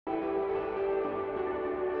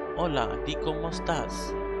Hola, di cómo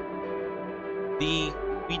estás? Di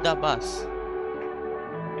WeDaBus.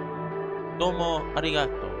 Domo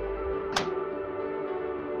arigato.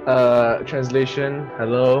 Translation.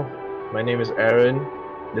 Hello, my name is Aaron.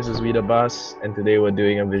 This is WeDaBus, and today we're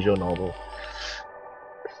doing a visual novel.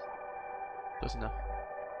 Close enough.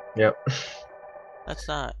 Yep. That's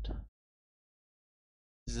not.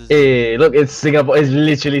 This is Hey, look, it's Singapore. It's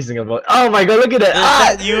literally Singapore. Oh my god, look at that Is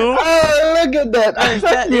art! that you? Oh, look at that! Is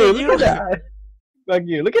Fuck that you! you? Look at that art! Fuck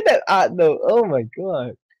you! Look at that art, though. Oh my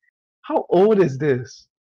god, how old is this?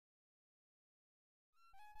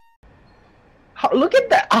 Look at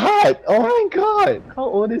that art! Oh my god, how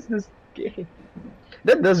old is this game?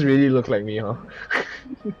 That does really look like me, huh?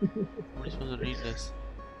 I'm just supposed to read this.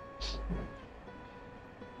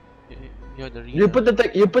 You're the reader. You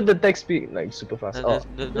put the text speed like super fast.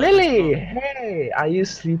 There's Lily, hey, are you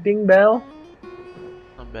sleeping, Belle?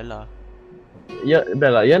 no Bella. Yeah,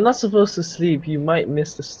 Bella, you're not supposed to sleep. You might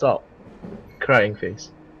miss the stop. Crying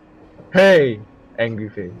face. Hey, angry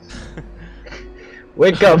face.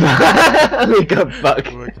 Wake up! Wake up, fuck.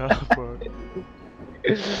 Wake up, bro.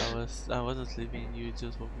 I wasn't sleeping. You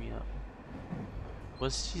just woke me up.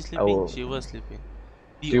 Was she sleeping? She was sleeping.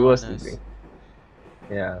 She was sleeping.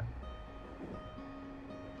 Yeah.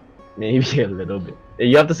 Maybe a little bit.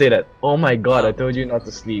 You have to say that. Oh my god, I told you not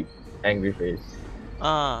to sleep. Angry face.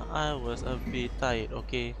 I was a bit tired,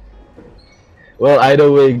 okay? Well, either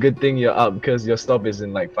way, good thing you're up because your stop is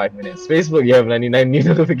in like 5 minutes. Facebook, you have 99 new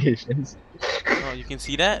notifications. Oh, you can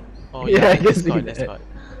see that? Oh yeah, I can see that.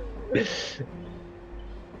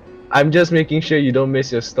 I'm just making sure you don't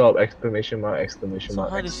miss your stop! Exclamation mark! Exclamation mark!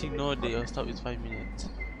 So how does she know that your stop is 5 minutes?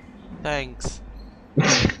 Thanks.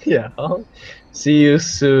 Yeah. See you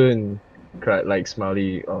soon. Cried like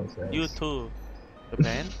smiley. Oh, nice. You too.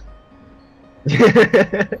 Japan?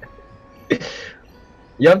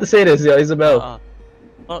 You have to say this, yeah, Isabel.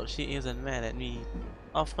 Oh, she isn't mad at me.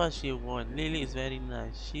 Of course she won't. Lily is very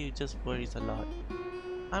nice. She just worries a lot.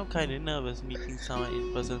 I'm kinda nervous meeting someone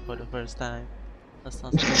in person for the first time. That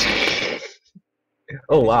sounds good.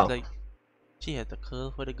 Oh wow. Like, she had the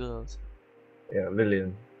curl for the girls. Yeah,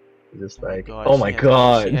 Lillian. Just like, God, oh my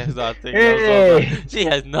god. She has nothing. Hey! She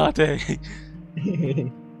has nothing.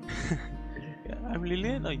 I'm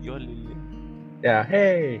Lillian or you're Lillian? Yeah,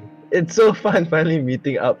 hey! It's so fun finally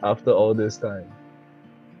meeting up after all this time.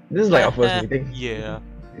 This is like our first meeting. Yeah.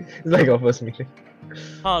 It's like our first meeting.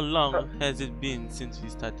 How long has it been since we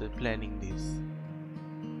started planning this?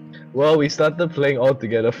 Well, we started playing all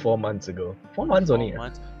together 4 months ago. 4 months only. 4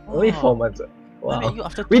 months? Wow. Only 4 months. Wow. I met you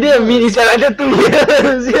after 2 we didn't meet each other after 2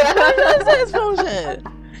 years! Yeah! That's bullshit!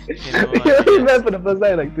 We only met for the first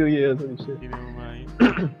time in like 2 years. Holy shit. Never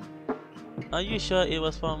mind. Are you sure it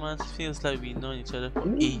was 4 months? Feels like we've known each other for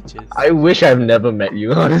ages. I wish I've never met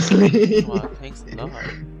you, honestly. Wow, thanks a lot.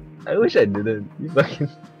 I wish I didn't. You fucking...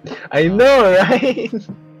 I know, right?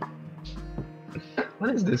 What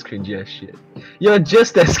is this cringy ass shit? You're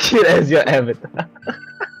just as cute as your avatar.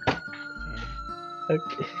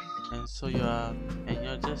 Okay. And so you're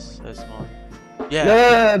just as small. Yeah.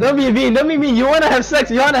 No, don't be mean. Don't be mean. You wanna have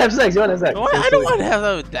sex. You wanna have sex. You wanna have sex. What? I don't want to have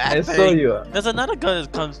that with that. And so you are. There's another girl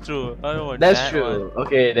that comes through. I don't want That's that true. one.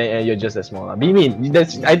 Okay, then you're just as small. Be mean.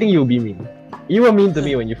 I think you'll be mean. You were mean to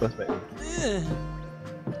me when you first met me.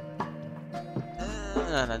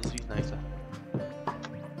 That's really nicer.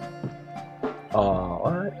 Oh,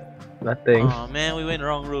 what? Nothing. Oh man, we went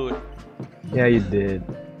wrong route. Yeah, you did.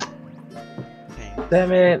 Okay.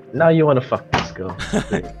 Damn it! Now you wanna fuck this girl.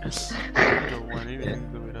 I don't want anything to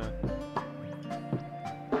do with her.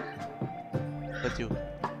 That's you.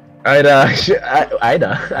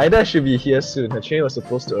 Ida should be here soon. Her train was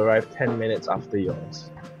supposed to arrive 10 minutes after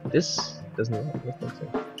yours. This doesn't make sense.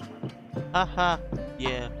 Haha,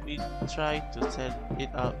 yeah, we tried to set it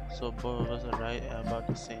up so both of us arrive at about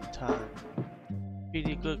the same time.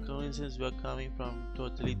 Pretty good coincidence, we're coming from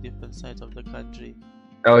totally different sides of the country.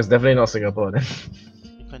 Oh, it's definitely not Singapore then.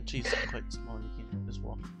 The country is quite small, you can just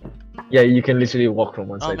walk there. Yeah, you can literally walk from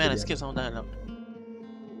one side Oh man, to I the skipped some of that now.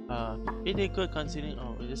 Pretty good considering.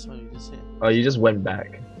 Oh, is this what you just said? Oh, you just went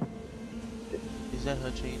back. Is that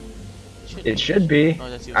her train? It should be. Oh,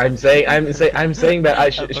 that's yours. I'm saying that I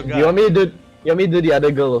should. Do you want me to do? You want me to do the other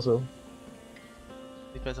girl also?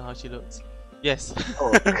 Depends on how she looks. Yes. Oh.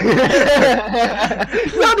 You're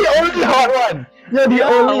the only hot one. You're the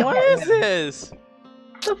only. What is this?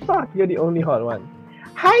 What the fuck? You're the only hot one.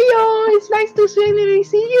 Hi yo, it's nice to see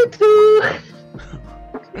you too.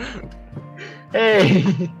 Hey.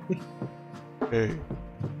 Hey.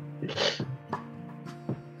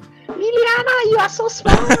 Liliana, you are so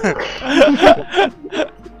smart.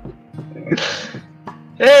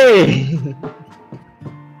 Hey!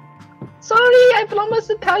 Sorry, I promised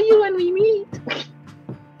to tell you when we meet.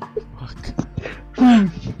 Fuck.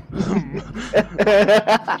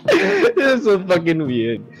 This is so fucking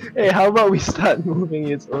weird. Hey, how about we start moving?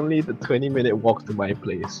 It's only the 20-minute walk to my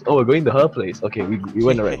place. Oh, we're going to her place. Okay, we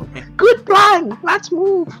went around. Good plan! Let's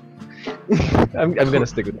move! I'm gonna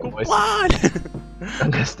stick with that voice.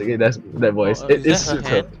 I'm gonna stick with that voice. It is suits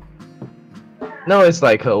her her. No, it's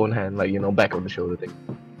like her own hand, like, you know, back of the shoulder thing.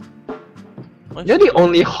 You're the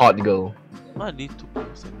only hot girl. Why are these two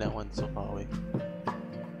close and that one's so far away?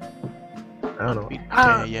 I don't know.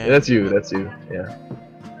 Yeah. That's you, yeah.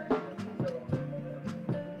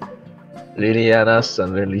 Liliana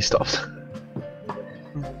suddenly stopped.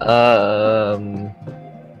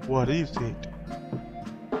 What do you think?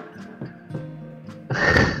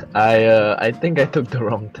 I think I took the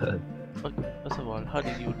wrong turn. Okay, first of all, how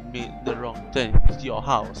did you make the wrong turn to your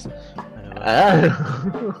house?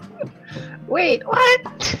 Wait,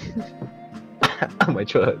 what? My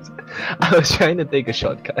throat hurts. I was trying to take a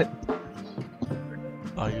shortcut.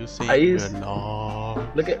 Are you saying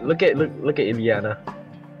Look at Iliana.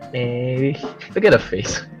 Hey, look at her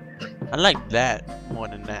face. I like that more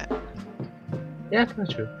than that. Yeah,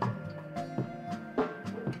 that's true.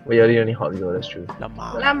 Well, you're the only hot girl, that's true.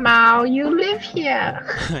 Lamau. Lamau, you live here.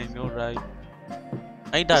 I know, right?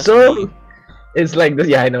 I does So, me. it's like this,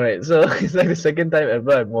 yeah, I know, right? So, it's like the second time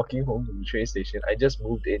ever I'm walking home from the train station. I just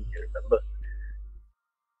moved in here, remember?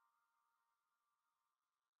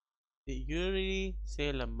 Did you really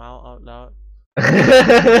say Lamau out loud?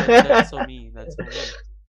 That's so mean. That's so mean.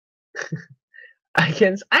 I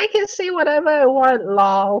can say whatever I want,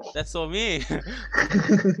 lol. That's so mean.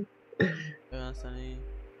 Suddenly,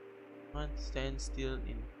 one stand still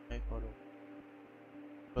in my photo.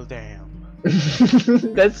 Well, damn.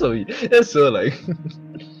 That's so like.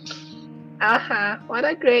 What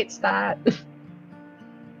a great start.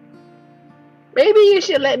 Maybe you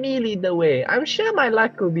should let me lead the way. I'm sure my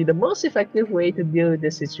luck will be the most effective way to deal with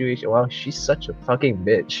this situation. Wow, she's such a fucking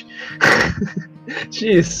bitch.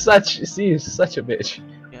 she is such a bitch.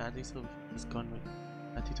 Yeah, I think so. It's gone with.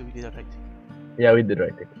 I think so we did the right thing. Yeah, we did the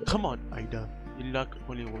right thing. Come on, Ida. Your luck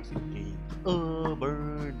only works in game. Oh,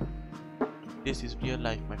 burn. This is real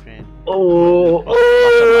life, my friend. Oh.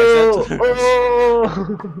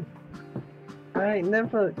 I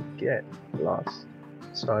never get lost.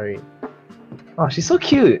 Sorry. Oh, she's so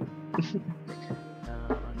cute.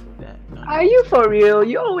 Are you for real?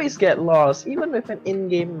 You always get lost, even with an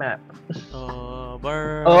in-game map. Oh,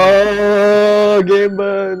 burn. Oh, game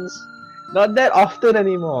burns. Not that often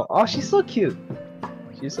anymore. Oh, she's so cute.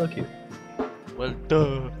 She's so cute. Well,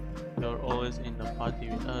 duh. You're always in the party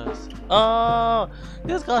with us. Oh,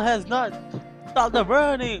 this girl has not stopped the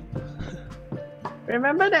burning.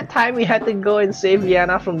 Remember that time we had to go and save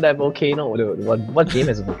Liana from that volcano? What game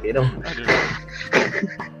is a volcano? I don't know.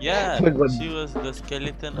 Yeah, What? she was the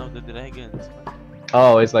skeleton of the dragons.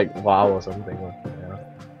 Oh, it's like WoW or something. Yeah.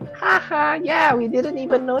 Haha, yeah, we didn't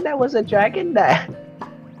even know there was a dragon there.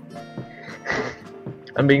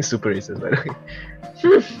 I'm being super racist, by the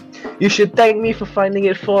way. You should thank me for finding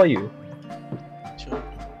it for you. Sure.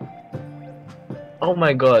 Oh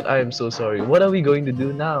my god, I am so sorry. What are we going to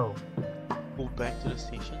do now? Go back to the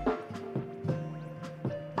station.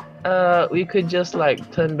 We could just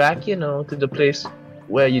like turn back, you know, to the place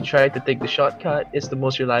where you tried to take the shortcut. It's the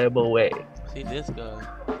most reliable way. See this girl.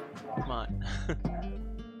 Come on.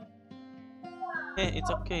 Hey, it's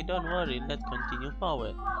okay, don't worry, let's continue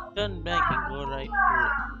forward. Turn back and go right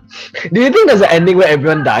through. Do you think there's an ending where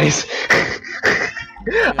everyone dies?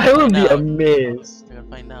 I will be out. amazed. We'll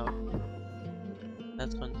find out.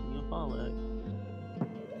 Let's continue forward.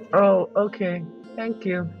 Oh, okay. Thank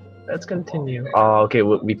you. Let's continue. Oh, okay.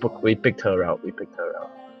 We picked her out. We picked her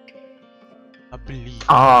out. I believe.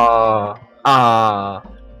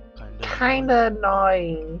 Kinda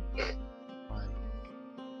annoying. Why?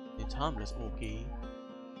 It's harmless, okay?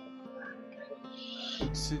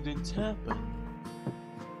 Accidents happen.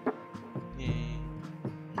 Yeah.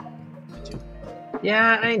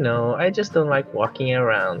 Yeah, I know. I just don't like walking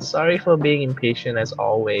around. Sorry for being impatient as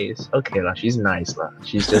always. Okay lah, she's nice lah.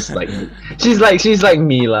 She's just like me. She's like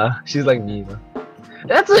me lah. She's like me lah.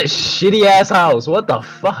 That's a shitty ass house. What the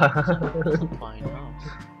fuck? That's a fine house.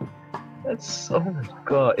 That's, oh my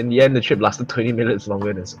god. In the end, the trip lasted 20 minutes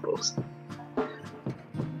longer than supposed.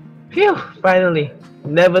 Phew! Finally.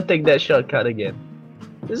 Never take that shortcut again.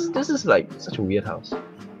 This is like such a weird house.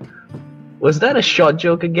 Was that a short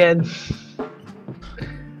joke again?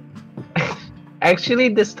 Actually,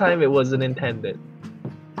 this time it wasn't intended.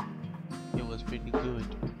 It was pretty good.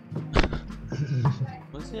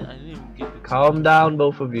 Was it? didn't even get the Calm down,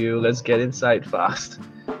 both of you. Let's get inside fast.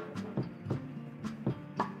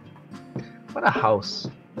 What a house.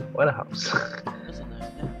 What a house. That's a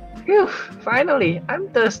nice name. Phew, finally, I'm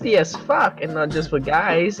thirsty as fuck and not just for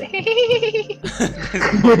guys. That's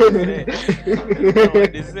not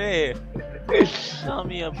what they say. Tell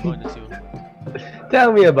me about this, you.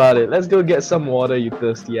 Tell me about it. Let's go get some water, you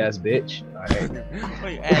thirsty ass bitch. Alright.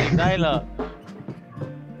 Wait, adding dialogue.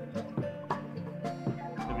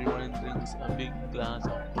 Everyone drinks a big glass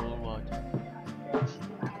of cold water.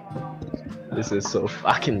 This is so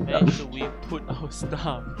fucking Where dumb. should we put our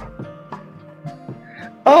stuff?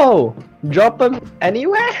 Oh! Drop them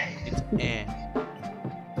anywhere? It's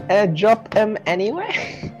air. Drop them anywhere?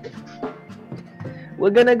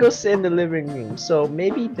 We're gonna go sit in the living room, so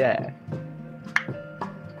maybe there.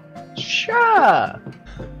 Sure!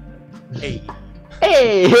 Hey.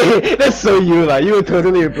 Hey! That's so you lah. You would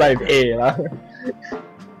totally reply with hey lah.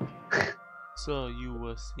 So you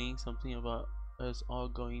were saying something about us all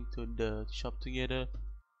going to the shop together?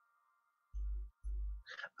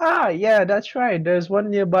 Ah, yeah, that's right. There's one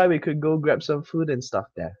nearby. We could go grab some food and stuff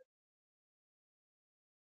there.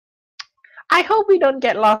 I hope we don't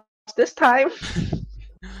get lost this time.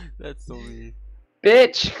 That's so weird.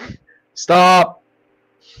 Bitch! Stop!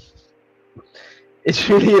 It's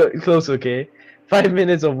really close, okay? 5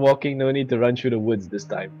 minutes of walking, no need to run through the woods this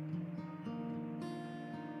time.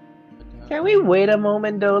 Can we wait a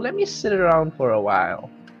moment though? Let me sit around for a while.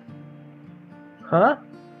 Huh?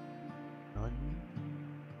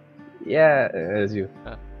 Yeah, as you.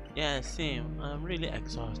 Yeah, same. I'm really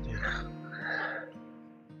exhausted.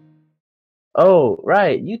 Oh,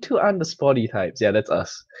 right. You two aren't the sporty types. Yeah, that's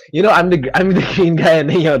us. You know, I'm the green guy and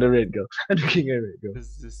then you're the red girl. I'm the green guy, red girl.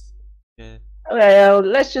 This is yeah. Okay,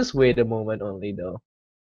 let's just wait a moment only though.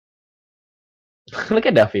 Look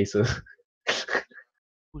at their faces.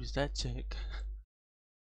 Who is that chick?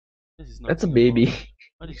 This is not That's a Singapore. baby.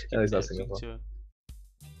 What is No, it's not that Singapore. picture?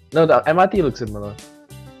 No, the MRT looks similar.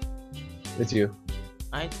 It's you.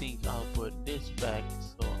 I think I'll put this back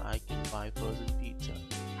so I can buy frozen pizza.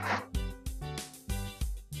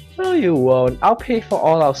 No, you won't. I'll pay for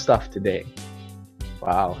all our stuff today.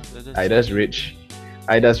 Wow. Ida's rich.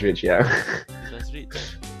 Ida's rich, yeah. That's rich.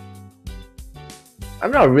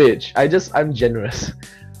 I'm not rich. I'm generous.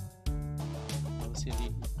 No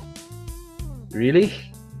silly. Really?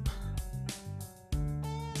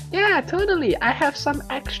 Yeah, totally. I have some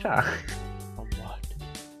extra. From what?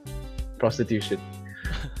 Prostitution.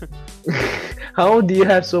 How do you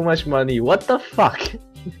have so much money? What the fuck?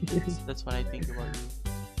 That's what I think about you.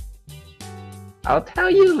 I'll tell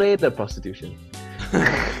you later, prostitution. What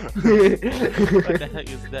the heck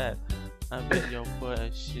is that? I bet you're poor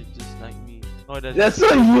as shit just like me. Oh, That's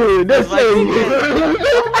so you! That's my so you!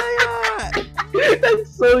 Oh my god! That's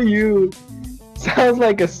so you! Sounds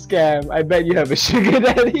like a scam. I bet you have a sugar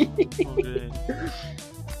daddy. Oh, good.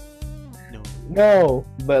 No. No,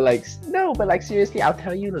 but like seriously, I'll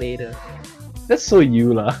tell you later. That's so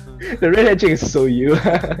you lah. The redhead chick is so you.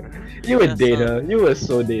 You would date her. You would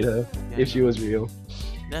so date her if she was real.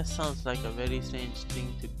 That sounds like a very strange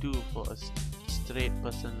thing to do for a straight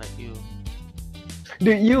person like you.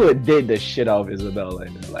 Dude, you would date the shit out of Isabella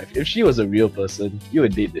in her life. If she was a real person, you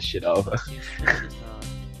would date the shit out of her. She's not.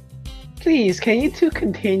 Please, can you two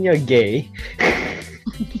contain your gay?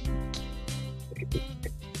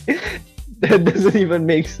 That doesn't even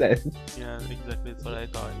make sense. Yeah, exactly. That's what I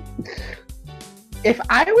thought. If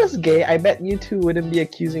I was gay, I bet you two wouldn't be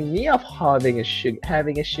accusing me of having a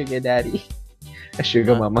sugar daddy. A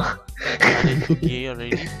sugar mama. Are they gay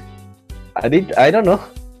already? I don't know.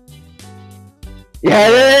 Yeah,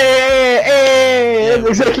 that's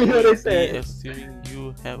exactly what I said. Assuming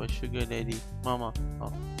you have a sugar daddy, mama.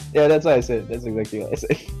 Oh. Yeah, that's what I said. That's exactly what I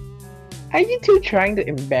said. Are you two trying to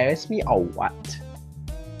embarrass me or what?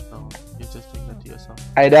 No, you're just doing that to yourself.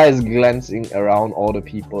 Ida is glancing around all the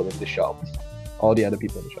people in the shop. All the other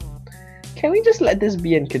people in the shop. Can we just let this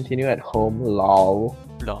be and continue at home? Lol.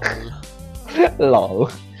 Lol. Lol.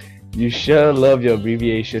 You sure love your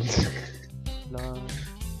abbreviations. Lol.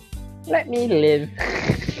 Let me live.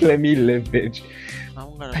 Let me live, bitch. I'm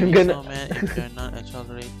I'm gonna be gonna- so mad if you're not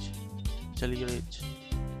actually rich.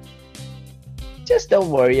 Just don't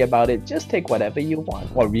worry about it. Just take whatever you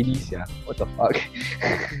want. What really? Yeah. What the fuck?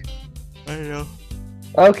 I know.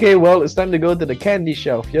 Okay, well, it's time to go to the candy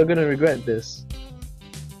shelf. You're gonna regret this.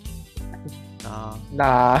 Nah,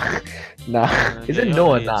 Nah. Nah. Is it your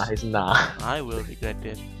no or age. nah? It's nah. I will regret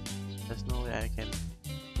it. There's no way I can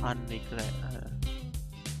unregret.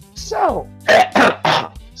 So.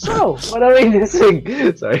 So, what are we missing?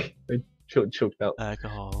 Sorry. I choked out.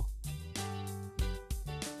 Alcohol.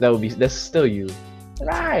 That's still you.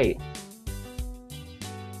 Right.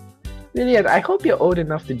 Lillian, I hope you're old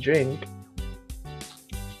enough to drink.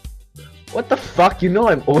 What the fuck? You know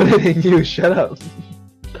I'm older than you, shut up.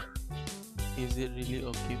 Is it really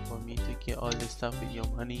okay for me to get all this stuff with your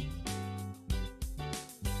money?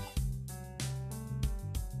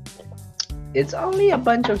 It's only a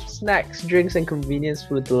bunch of snacks, drinks, and convenience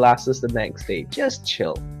food to last us the next day. Just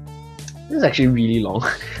chill. This is actually really long.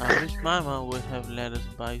 I wish my mom would have let us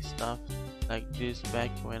buy stuff like this back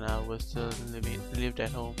when I was still lived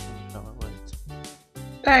at home.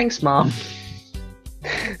 Thanks, Mom.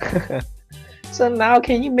 So now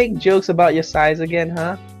can you make jokes about your size again,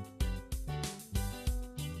 huh?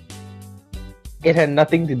 It had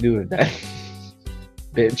nothing to do with that.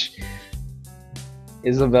 Bitch.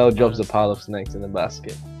 Isabel drops a pile of snacks in the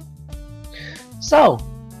basket. So,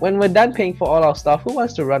 when we're done paying for all our stuff, who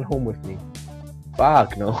wants to run home with me?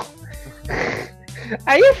 Fuck no.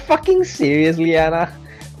 Are you fucking serious, Liana?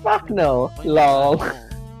 Fuck no. Lol.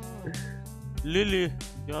 Lily,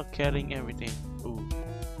 you're carrying everything. Ooh.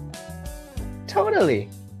 Totally.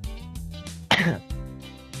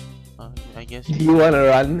 I guess. Do you wanna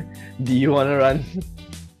run? Do you wanna run?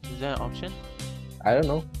 Is that an option? I don't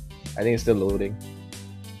know. I think it's still loading.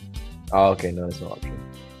 Oh, okay, no, there's no option.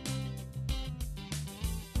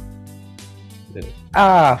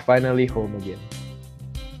 Ah, finally home again.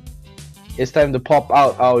 It's time to pop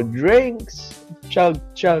out our drinks. Chug,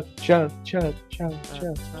 chug, chug, chug, chug,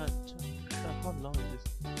 chug. How long is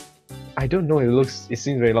this? I don't know. It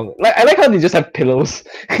seems very long. Like I like how they just have pillows.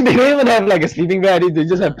 They don't even have like a sleeping bag. They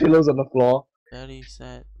just have pillows on the floor. Very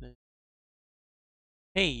sad.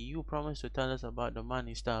 Hey, you promised to tell us about the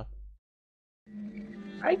money stuff.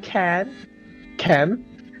 I can. Cam.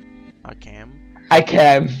 I can. I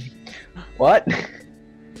can. What?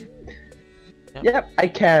 Yep. I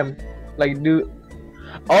can. Like do.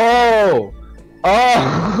 Oh.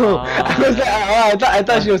 I was like, I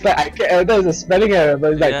thought she was like, I can. I thought it was a spelling error,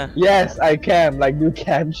 but it's like, Yeah. yes, I can. Like do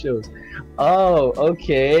cam shows. Oh,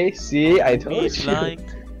 okay. See, I told Maybe you. like,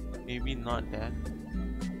 maybe not that.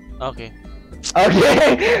 Okay.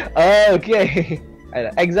 Okay. Okay.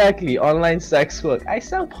 Exactly. Online sex work. I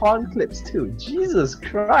sell porn clips too. Jesus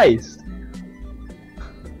Christ.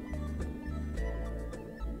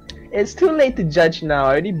 It's too late to judge now.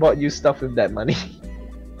 I already bought you stuff with that money.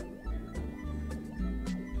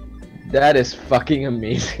 That is fucking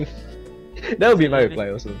amazing. That would be my reply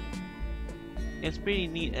also. It's pretty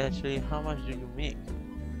neat actually. How much do you make?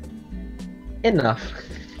 Enough.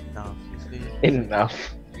 Now, you see.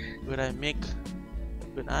 Enough. Would I make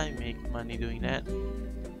money doing that?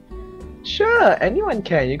 Sure, anyone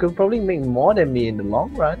can. You could probably make more than me in the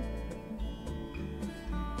long run.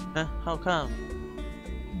 Huh? How come?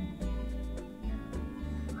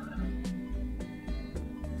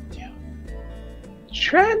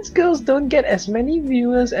 Trans girls don't get as many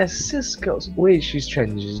viewers as cis girls. Wait, she's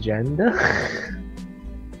transgender?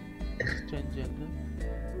 Transgender?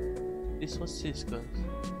 This was cis girls.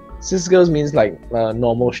 Cis girls means like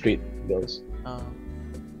normal straight girls.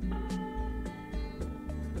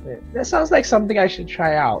 Yeah, that sounds like something I should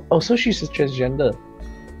try out. Oh, so she's a transgender.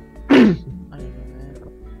 I don't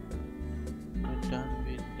know, man. I'm done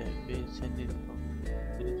with that bit. Send it from.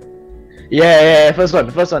 Yeah, first one.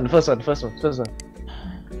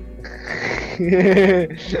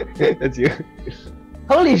 That's you.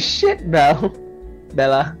 Holy shit, Bella.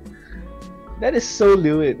 That is so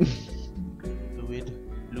lewd. Lewd.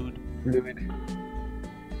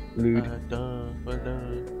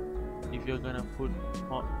 If you're gonna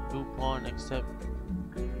do porn, accept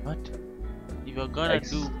what? If you're gonna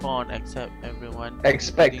do porn, accept everyone.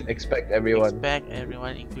 Expect everyone. Expect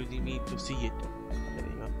everyone, including me, to see it. There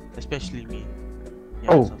you go. Especially me.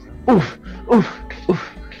 Yeah, Oh,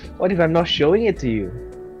 oof. What if I'm not showing it to you?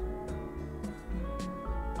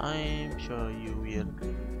 I'm sure you will.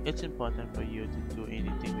 It's important for you to do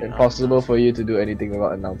anything without Impossible announcing. for you to do anything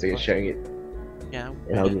without announcing and sharing it Yeah,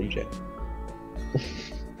 in our group chat.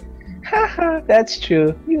 Haha, that's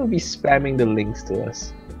true. You will be spamming the links to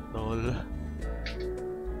us. Lol.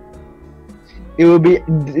 It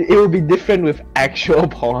will be different with actual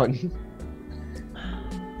porn.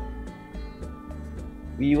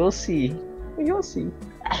 We will see.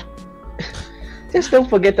 Just don't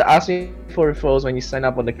forget to ask me for referrals when you sign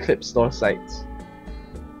up on the Clip Store sites.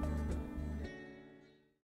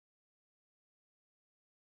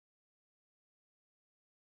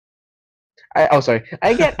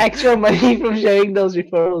 I get extra money from sharing those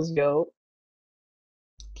referrals, yo.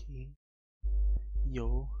 Okay.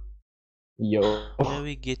 Yo. Yo. Where are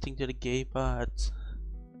we getting to the gay parts?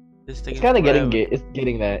 This thing It's is kind of getting forever. It's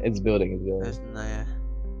getting there. It's building. That's nah.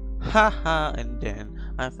 Haha, and then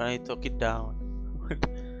I finally took it down.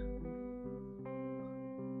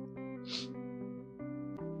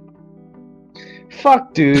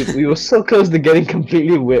 Fuck, dude, we were so close to getting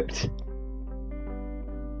completely whipped.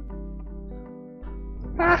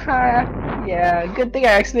 Haha, yeah, good thing I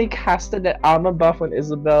actually casted that armor buff on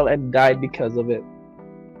Isabel and died because of it.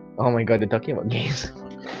 Oh my god, they're talking about games.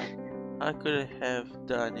 I could have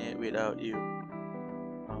done it without you.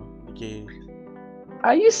 Oh, okay.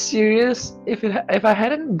 Are you serious? If I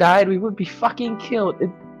hadn't died, we would be fucking killed.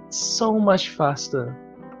 It's so much faster.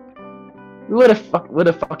 We would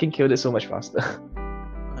have fucking killed it so much faster.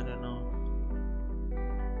 I don't know.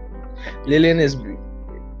 Lillian is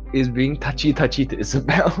being touchy to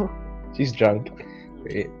Isabel. She's drunk.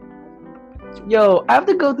 Wait. Yo, I have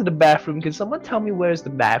to go to the bathroom. Can someone tell me where's the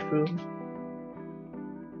bathroom?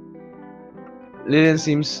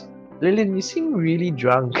 Lillian, you seem really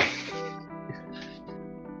drunk.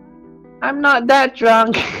 I'm not that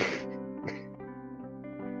drunk.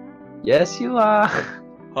 Yes, you are.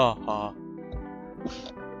 Haha.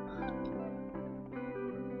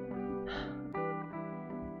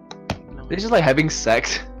 They're just like having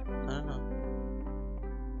sex. I don't know.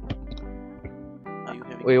 Are you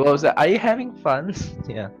having Wait, what fun? was that? Are you having fun?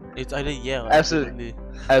 Yeah. It's either yeah or Absolutely.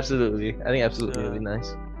 Absolutely. I think absolutely really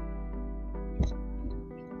nice.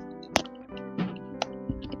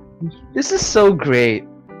 This is so great.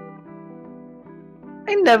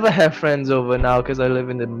 I never have friends over now because I live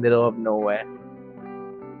in the middle of nowhere.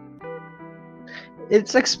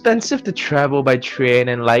 It's expensive to travel by train,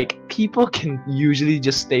 and like people can usually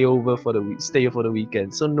just stay for the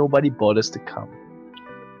weekend, so nobody bothers to come.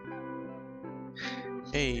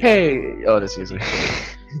 Hey, Hey, oh, that's easy.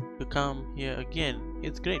 to come here again.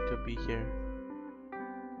 It's great to be here.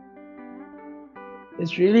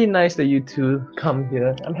 It's really nice that you two come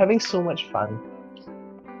here. I'm having so much fun.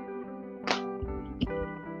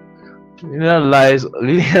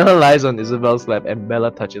 Liliana lies on Isabel's lap and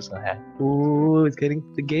Bella touches her hand. Ooh, it's getting to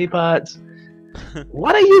the gay parts.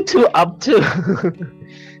 What are you two up to?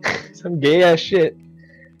 Some gay ass shit.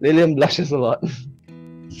 Lillian blushes a lot.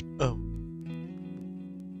 Oh.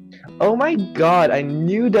 Oh my god, I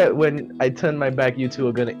knew that when I turned my back, you two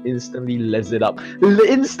were gonna instantly les it up.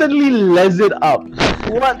 Instantly les it up.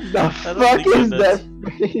 What the fuck is that?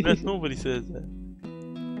 Nobody says that.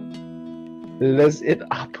 Les it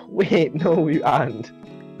up. Wait, no, we aren't.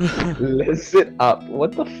 Les it up.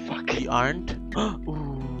 What the fuck? We aren't?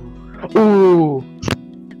 Ooh. Ooh.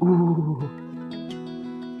 Ooh.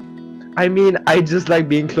 I mean, I just like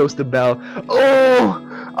being close to Belle. Oh!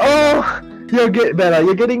 Oh! Bella,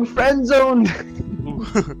 you're getting friend zoned!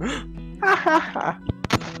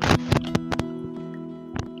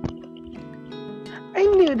 I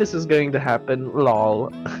knew this was going to happen,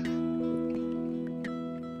 lol.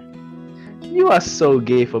 You are so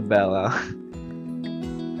gay for Bella.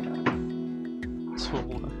 So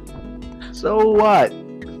what? So what?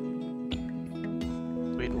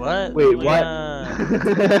 Wait, what? Wait, Oh, what?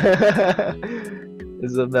 yeah.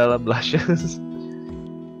 Isabella blushes.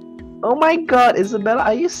 Oh my god, Isabella,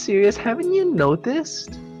 are you serious? Haven't you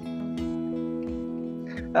noticed?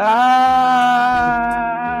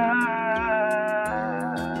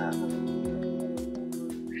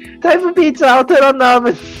 Time for pizza, I'll turn on the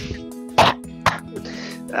oven.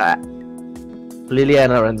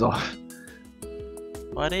 Liliana runs off.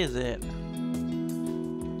 What is it?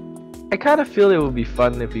 I kind of feel it would be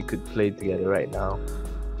fun if we could play together right now.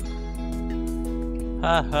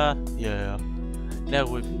 Haha, yeah. That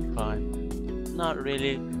would be fun. Not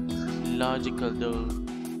really logical though.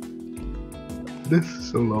 This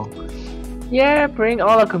is so long. Yeah, bring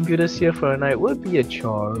all our computers here for a night would be a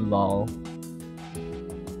chore, lol.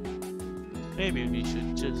 Maybe we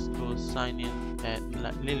should just go sign in at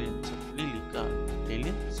Lily's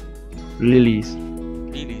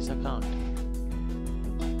account.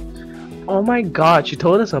 Oh my god, she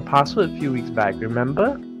told us her password a few weeks back,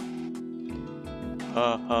 remember?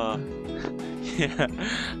 Haha. Yeah,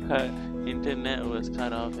 her internet was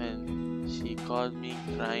cut off and she called me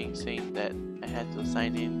crying saying that I had to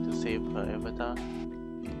sign in to save her avatar.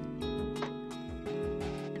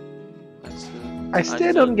 I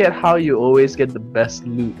still don't get how you always get the best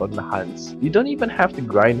loot on the hunts. You don't even have to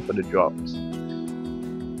grind for the drops.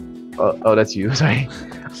 Oh, that's you. Sorry.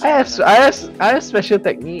 I have special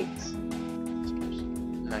techniques.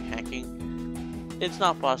 Like hacking. It's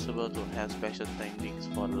not possible to have special techniques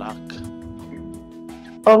for luck.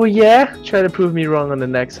 Oh yeah? Try to prove me wrong on the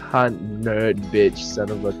next hunt, nerd bitch,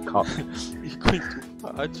 son of a cock. You're going too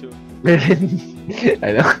far, Joe.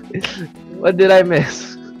 I know. What did I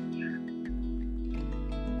miss?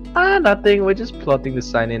 Ah, nothing. We're just plotting to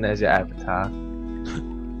sign in as your avatar.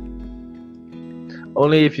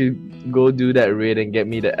 Only if you go do that raid and get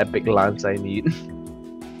me the epic lance I need.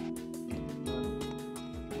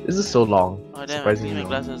 This is so long. Oh damn, I Surprisingly cleaned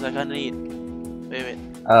my long. glasses, I can't read. Wait.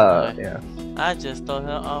 Okay. Yeah. I just told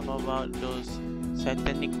her off about those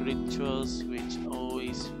satanic rituals which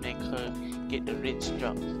always make her get the right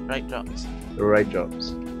drops. The right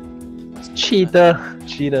drops. Cheater.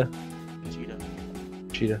 Cheater.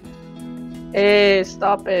 Hey,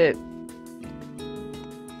 stop it.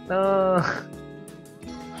 No.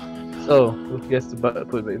 So, who gets to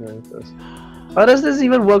put it in first? How does this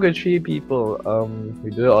even work with 3 people?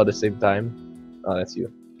 We do it all at the same time. Oh, that's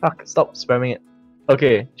you. Fuck, stop spamming it.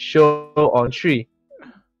 Okay, show on 3.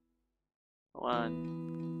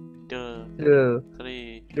 1, 2, 2,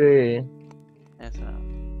 3. 3. That's enough.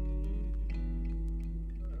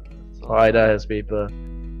 Oh, Ida has paper.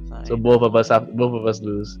 So both of us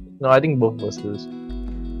lose. No, I think both of us lose.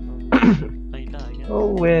 Who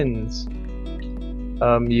wins?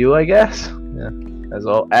 You, I guess. Yeah,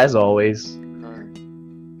 as always.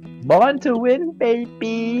 Born to win,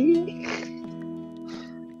 baby.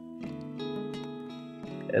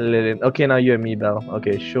 Lillian. Okay, now you and me, Belle.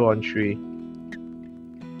 Okay, show on 3.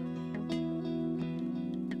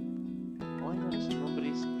 Why does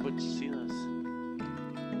nobody put scissors?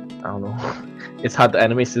 I don't know. It's hard to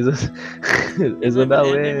animate scissors. Isabel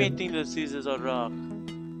wins. Animating the scissors or rock.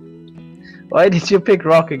 Why did you pick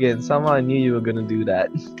rock again? Somehow I knew you were gonna do that.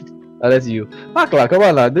 Oh, that's you. Fuck lah, come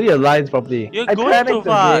on lah, do your lines properly. You're going too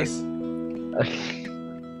fast. Okay.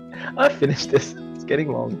 I'll finish this. It's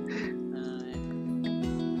getting long.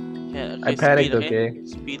 Yeah, okay, I panicked, speed, okay?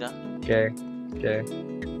 Speed, Okay.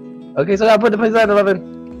 Okay, so I put the pizza at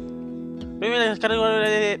 11. Wait, can I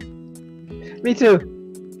go? Me too.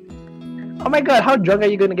 Oh my god, how drunk are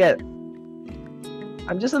you gonna get?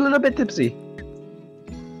 I'm just a little bit tipsy.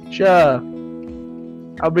 Sure.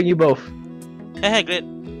 I'll bring you both. Hey, great.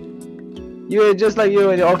 You're just like you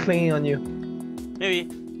and you're all clinging on you. Maybe.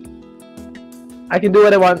 I can do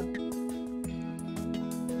what I want.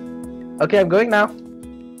 Okay, I'm going now.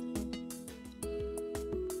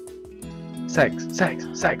 Sex.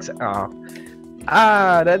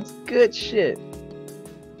 Ah, that's good shit.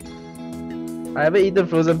 I haven't eaten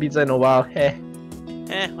frozen pizza in a while. Heh.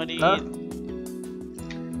 What do you Huh? eat?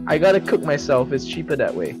 I gotta cook myself. It's cheaper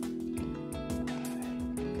that way.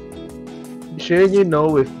 Shouldn't you know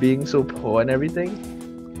with being so poor and everything?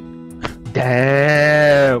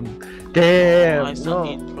 Damn. I still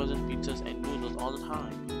No. eat frozen pizzas and noodles all the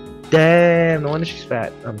time. Damn. No wonder she's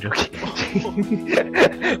fat. I'm joking.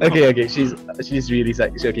 okay. She's really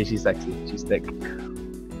sexy. Okay, she's sexy. She's thick.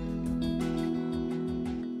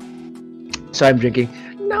 So I'm drinking.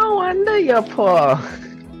 No wonder you're poor.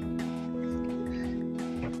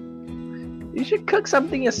 You should cook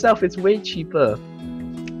something yourself. It's way cheaper.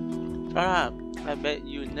 Shut up. I bet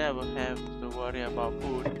you never have to worry about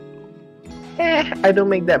food. I don't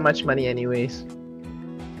make that much money anyways.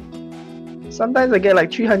 Sometimes I get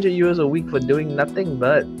like 300 euros a week for doing nothing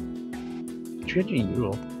but 300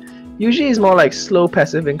 euro. Usually it's more like slow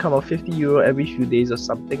passive income of 50 euro every few days or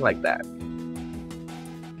something like that.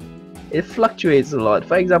 It fluctuates a lot.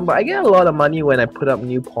 For example, I get a lot of money when I put up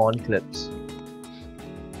new porn clips.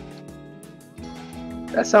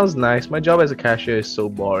 That sounds nice. My job as a cashier is so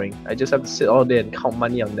boring. I just have to sit all day and count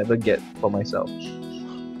money I'll never get for myself.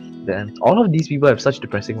 Damn, all of these people have such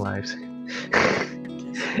depressing lives.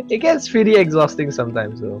 It gets pretty exhausting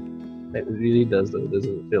sometimes though. It really does though,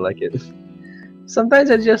 doesn't it feel like it?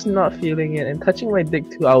 Sometimes I'm just not feeling it, and touching my dick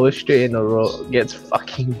 2 hours straight in a row gets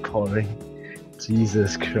fucking boring.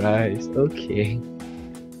 Jesus Christ, okay.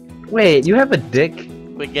 Wait, you have a dick?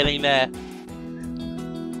 We're getting there.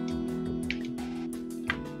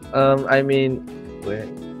 I mean,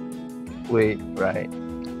 wait, right.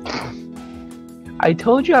 I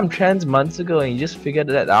told you I'm trans months ago and you just figured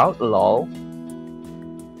that out, lol.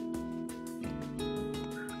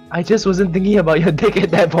 I just wasn't thinking about your dick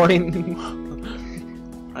at that point.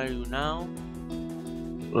 Are you now?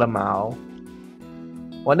 Lamau.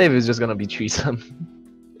 Wonder if it's just gonna be threesome.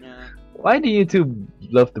 Yeah. Why do you two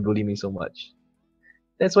love to bully me so much?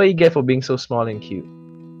 That's what you get for being so small and cute.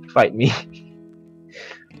 Fight me.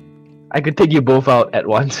 I could take you both out at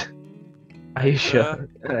once. Are you sure?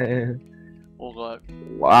 Oh god.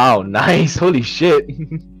 Wow, nice. Holy shit.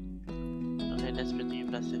 Okay, that's pretty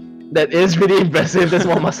impressive. That is pretty impressive. That's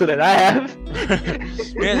more muscle than I have.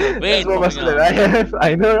 Wait, That's more muscle than I have.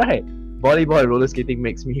 I know, right? Volleyball and roller skating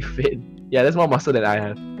makes me fit. Yeah, that's more muscle than I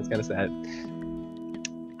have. That's kind of sad.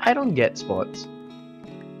 I don't get sports.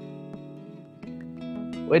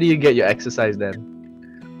 Where do you get your exercise then?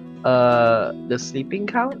 The sleeping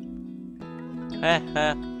count?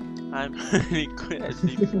 I'm really good at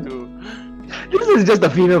sleeping too. This is just a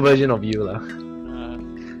female version of you, lah. Uh,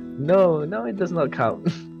 No, no, it does not count.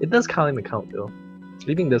 It does count in the count though.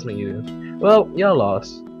 Sleeping does make you. Well, you're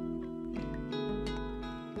lost.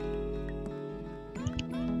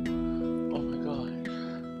 oh my god.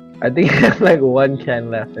 I think I have like one can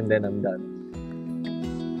left and then I'm done.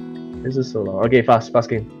 This is so long. Okay, fast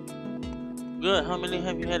game. Good, how many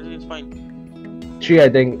have you had this fight? 3, I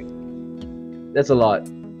think. That's a lot.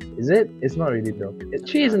 Is it? It's not really though.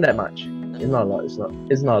 3 isn't that much. It's not a lot. It's not.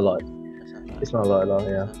 It's not a lot. It's not a lot at all.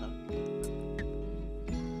 Yeah.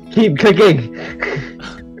 Keep clicking.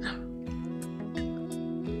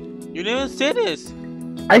 You didn't say this!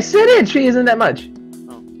 I said it. 3 isn't that much.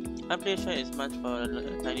 Oh, I'm pretty sure it's much for a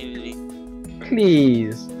tiny lily.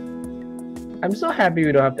 Please. I'm so happy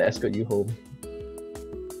we don't have to escort you home.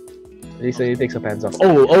 Lisa, you takes her pants off.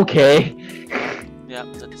 Oh, okay. Yeah,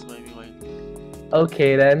 that's where we're going.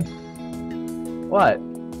 Okay then. What?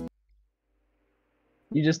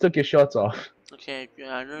 You just took your shorts off. Okay,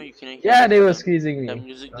 I know you can. Yeah, they were squeezing The me.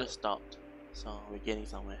 music just stopped, so we're getting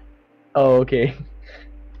somewhere. Oh, okay.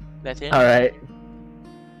 That's it? Alright.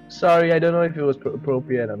 Sorry, I don't know if it was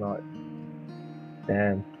appropriate or not.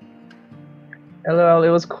 Damn. LOL, it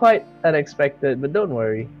was quite unexpected, but don't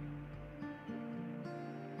worry.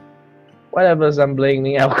 Whatever, I'm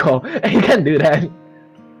blaming alcohol. You can't do that.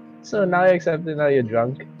 So now you accept it, now you're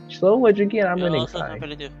drunk. Slow, we're drinking and I'm You're winning. also Fine.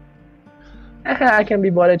 competitive. I can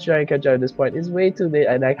be bothered trying to catch up at this point. It's way too late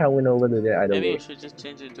and I can't win over today either Maybe way. we should just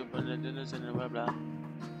change it to Bernardino's and blah blah.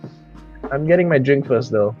 I'm getting my drink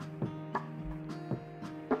first though.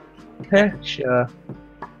 Sure.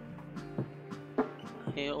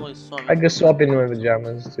 He always saw me. I could swap in my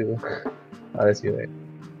pajamas too. Oh, let's do it.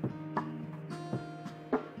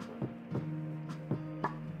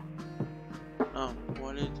 Oh,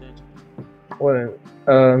 what is it? What?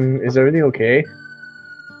 Is everything okay?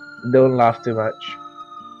 Don't laugh too much.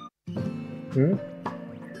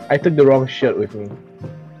 I took the wrong shirt with me.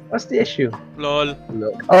 What's the issue? LOL.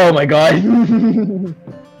 Look. Oh my god.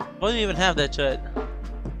 Why do you even have that shirt?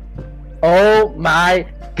 Oh my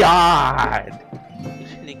god. Is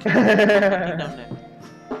she naked? Something down there.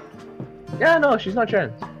 Yeah, no, she's not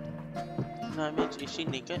trans. No, I mean, is she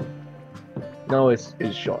naked? No, it's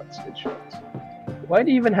shorts. It's shorts. Why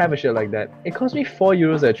do you even have a shirt like that? It cost me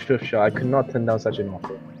 €4 at thrift shop. I could not turn down such an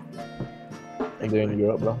offer. And they're in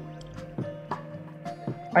Europe, bro.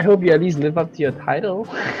 I hope you at least live up to your title.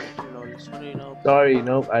 LOL, sorry, no. Sorry,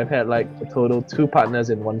 nope. I've had like a total 2 partners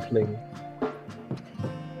in one fling.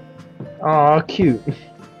 Aw, cute.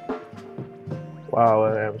 Wow,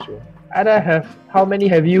 I'm sure. How many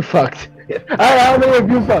have you fucked? How many have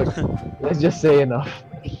you fucked? Let's just say enough.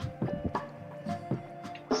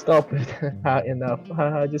 Stop it. Enough.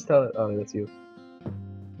 Just tell it. Oh, that's you.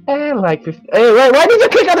 And like 50. Hey, why did you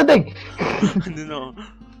click on the thing? I don't know.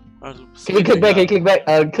 Can you click back? Can you click back?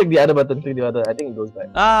 Click the other button. Click the other. I think it goes back.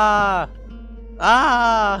 Ah!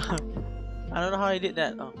 Ah! I don't know how I did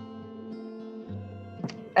that. Oh.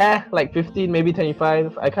 Like 15, maybe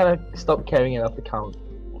 25. I kind of stopped caring enough to count.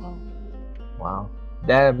 Wow. Wow.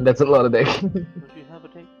 Damn, that's a lot of dick. If you have a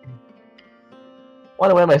take.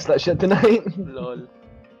 Wanna wear my slut shirt tonight? LOL.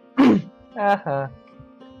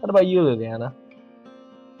 What about you, Liliana?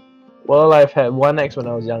 Well, I've had one ex when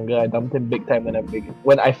I was younger. I dumped him big time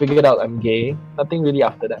when I figured out I'm gay. Nothing really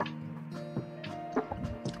after that.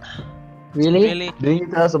 Really? Really? Didn't you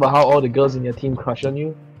tell us about how all the girls in your team crush on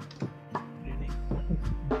you? Really?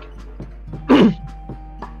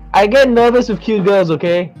 I get nervous with cute girls,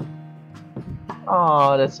 okay?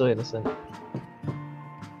 Oh, that's so innocent.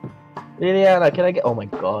 Liliana, can I get? Oh my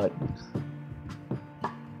god!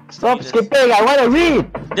 Stop Jesus. skipping! I want to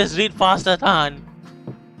read. Just read faster, Tan.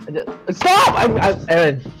 Stop! I'm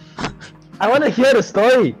Aaron. I want to hear the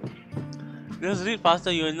story. Just read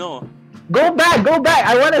faster, you'll know. Go back! Go back!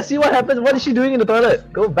 I want to see what happens. What is she doing in the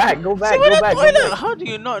toilet? Go back! Go back! See what Go the back! Go toilet? back! How do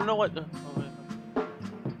you not know what the... Oh, wait.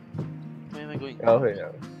 Where am I going? Oh, yeah.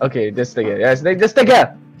 Okay, just take it. Yes, just take it.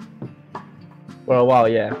 For a while,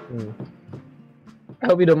 yeah. I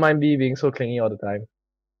hope you don't mind me being so clingy all the time.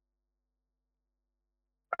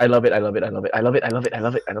 I love it. I love it. I love it. I love it. I love it. I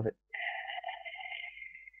love it. I love it.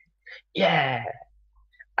 Yeah,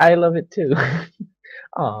 I love it too.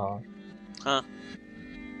 Aww. Huh?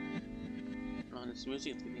 Oh, this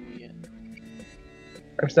music is getting weird.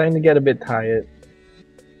 I'm starting to get a bit tired.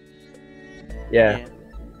 Yeah.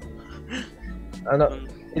 I know.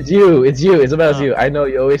 It's you. It's you. Isabel's Oh. you. I know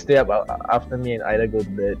you always stay up after me and either go to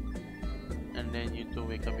bed. And then you two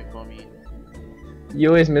wake up before me. You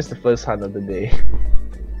always miss the first hunt of the day.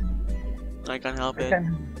 I can't help it. Okay.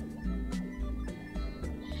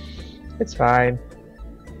 It's fine.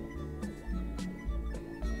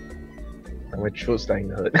 My throat's starting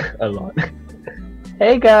to hurt a lot.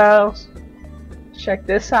 Hey girls! Check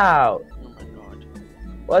this out! Oh my god.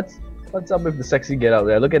 What's up with the sexy get out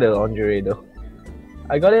there? Look at the lingerie though.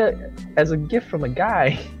 I got it as a gift from a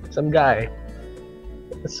guy. Some guy.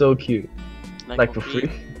 It's so cute. Like for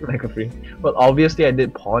free. Like for free. Well, obviously I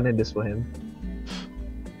did pawn in this for him.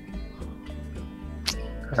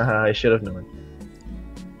 Haha, I should have known.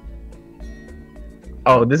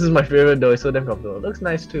 Oh, this is my favorite though. It's so damn comfortable. It looks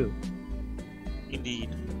nice too.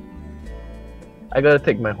 Indeed. I gotta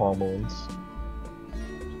take my hormones.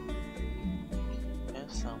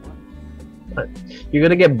 Yes, someone. You're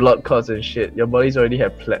gonna get blood clots and shit. Your body already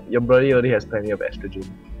has plenty of estrogen.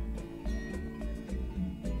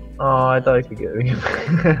 Oh, I thought I could get me.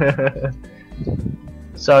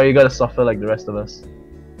 Sorry, you gotta suffer like the rest of us.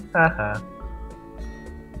 Haha.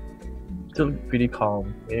 Still pretty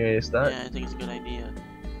calm. Anyway, start. Yeah, I think it's a good idea.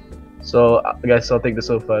 So, guys, I'll take the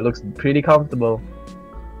sofa. It looks pretty comfortable.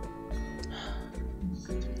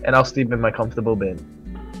 And I'll sleep in my comfortable bed.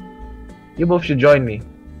 You both should join me.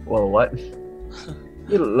 Well, what?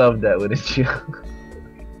 You'd love that, wouldn't you?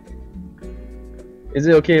 Is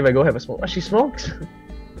it okay if I go have a smoke? Oh, she smokes?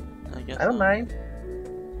 I guess I don't mind.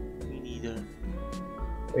 Me neither.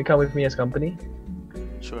 Will you come with me as company?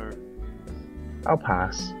 Sure. I'll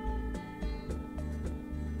pass.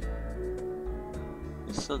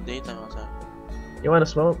 It's still daytime outside. You wanna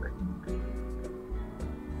smoke?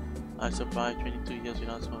 I survived 22 years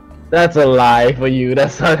without smoking. That's a lie for you.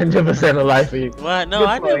 That's 100% a lie for you. What? No, Good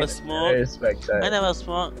I never point. I smoked. respect that. I never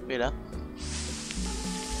smoked. Wait up.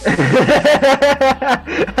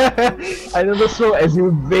 I never smoke as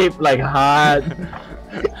you vape like hard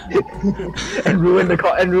and ruin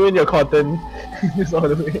your cotton. It's all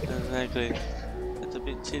the way. Exactly. It's a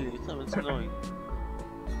bit chilly. It's not even snowing.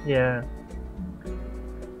 Yeah.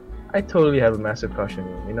 I totally have a massive crush on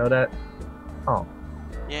you. You know that? Oh.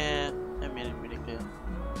 Yeah, I made it pretty clear.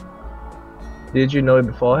 Did you know it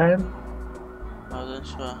beforehand? I wasn't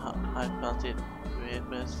sure how I felt it.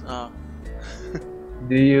 WeDaBus. Oh.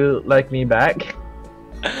 Do you like me back?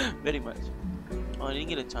 Very much. Oh, I didn't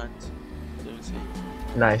get a chance. Let me see.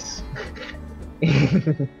 Nice.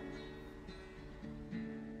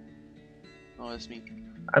 Oh, it's me.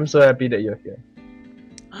 I'm so happy that you're here.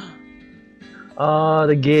 Oh,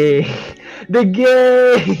 the gay. The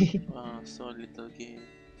gay! Oh, so little gay.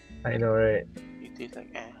 I know, right? You taste like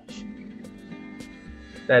ash.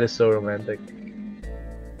 That is so romantic.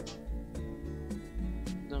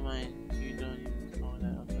 Don't mind. You don't even know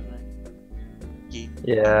that after that. Gay.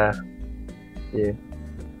 Yeah. Yeah.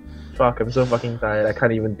 Fuck, I'm so fucking tired. I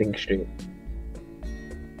can't even think straight.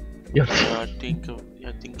 You're, You're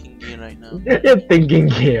thinking gay right now. you're thinking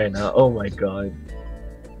gay right now. Oh my god.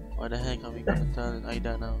 What the heck are we gonna tell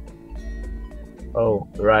Ida now? Oh,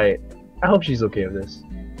 right. I hope she's okay with this.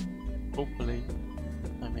 Hopefully.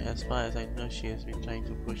 I mean, as far as I know, she has been trying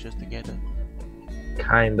to push us together.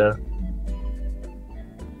 Kinda.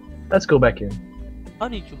 Let's go back in. How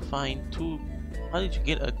did you how did you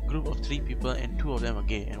get a group of 3 people and 2 of them are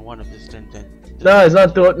gay and 1 of them is trans? No, it's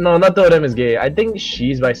not two. No, not two of them is gay. I think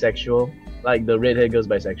she's bisexual. Like the redhead girl's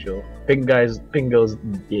bisexual. Pink girl's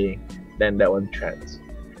gay. Then that one trans.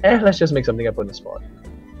 Let's just make something up on the spot.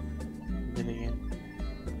 Then again.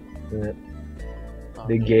 Yeah. Oh,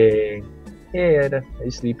 The man. gay. Yeah. Are you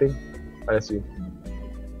sleeping? I assume.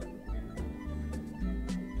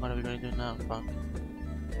 What are we gonna do now? Fuck.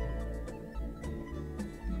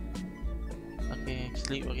 Okay,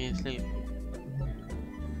 sleep. Okay, sleep.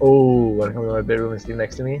 Oh, wanna come to my bedroom and sleep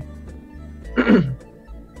next to me? Yeah,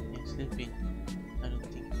 sleeping. I don't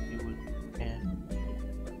think we would care.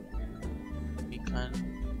 We can't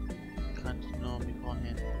know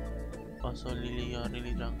beforehand. Also, Lily, you're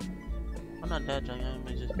really drunk. I'm not that drunk. I'm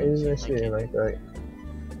just Why is being this like shit it. like that?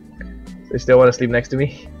 So you still wanna sleep next to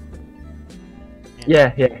me?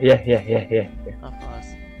 Yeah. Of course.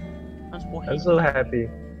 I'm so happy.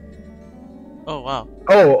 Oh wow.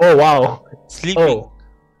 Oh wow. Sleeping.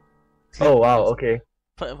 Oh wow, okay.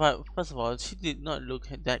 But first of all, she did not look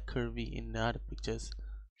that curvy in the other pictures.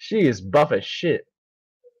 She is buff as shit.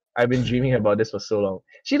 I've been dreaming about this for so long.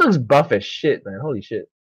 She looks buff as shit, man. Holy shit.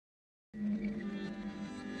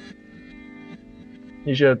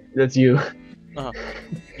 You should. That's you. Oh,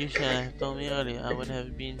 you should have told me earlier. I would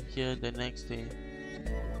have been here the next day.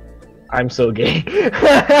 I'm so gay. Oh,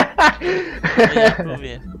 yeah, prove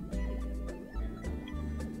it.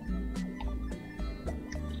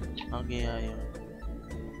 How gay are you?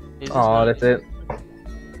 This is Oh, not- that's it.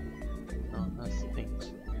 No, that's the thing.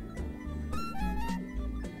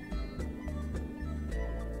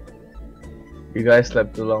 You guys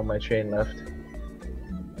slept too long, my train left.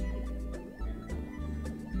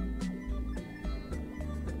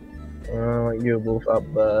 You're both up,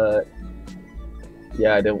 but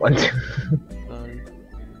yeah, I didn't want to. Sorry.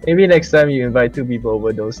 Maybe next time you invite 2 people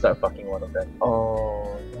over, don't start fucking one of them.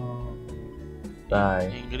 Oh no.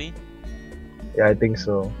 Bye. Angry? Yeah, I think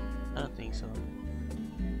so. I don't think so.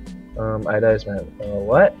 Ida is mad.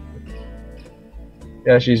 What?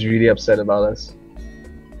 Yeah, she's really upset about us.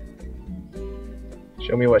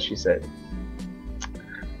 Show me what she said.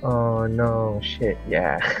 Oh no, shit,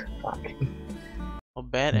 yeah. Fuck. Oh,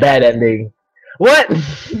 bad Bad ending. What?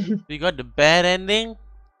 We got the bad ending?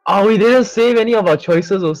 Oh, we didn't save any of our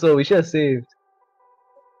choices also. We should have saved.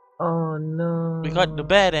 Oh no. We got the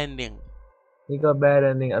bad ending. We got bad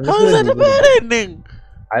ending. I'm just How is gonna that the Google bad the- ending?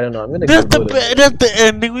 I don't know. I'm gonna That's the Google it. that's the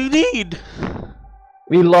ending we need.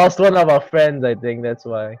 We lost one of our friends, I think, that's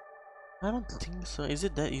why. I don't think so. Is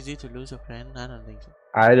it that easy to lose a friend? I don't think so.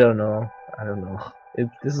 I don't know.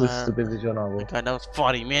 This is a Well, stupid visual novel. God, that was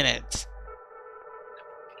 40 minutes.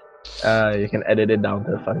 You can edit it down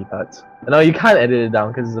to the funny parts. No, you can't edit it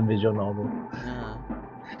down because it's a visual novel. Yeah.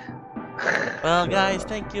 Well, guys,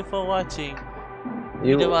 thank you for watching.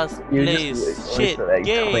 You WeDaBus you plays just shit wasted like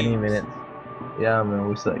 20 games. minutes. Yeah, man, we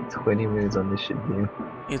wasted like 20 minutes on this shit game.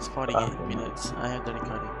 It's 48 minutes. I have the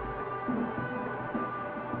recording.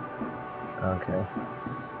 Okay.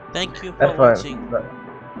 Thank you for That's fine. watching.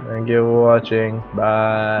 Thank you for watching.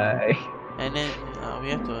 Bye. And then we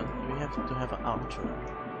have to have an outro. You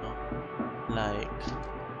know? Like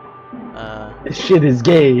This shit is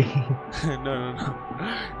gay. no.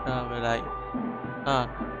 We're like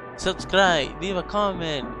subscribe, leave a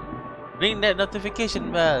comment, ring that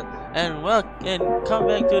notification bell, and come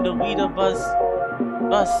back to the WeDaBus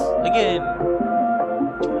bus again.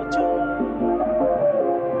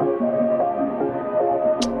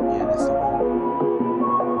 Yeah, that's the one.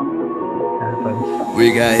 Have fun.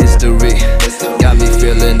 We got history, got me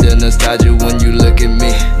feeling the nostalgia when you look at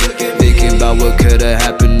me. Thinking about what could've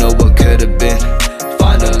happened or what could've been.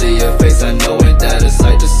 Finally your face, I know ain't that a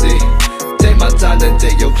sight to see. Take my time, then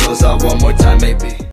take your clothes off one more time maybe.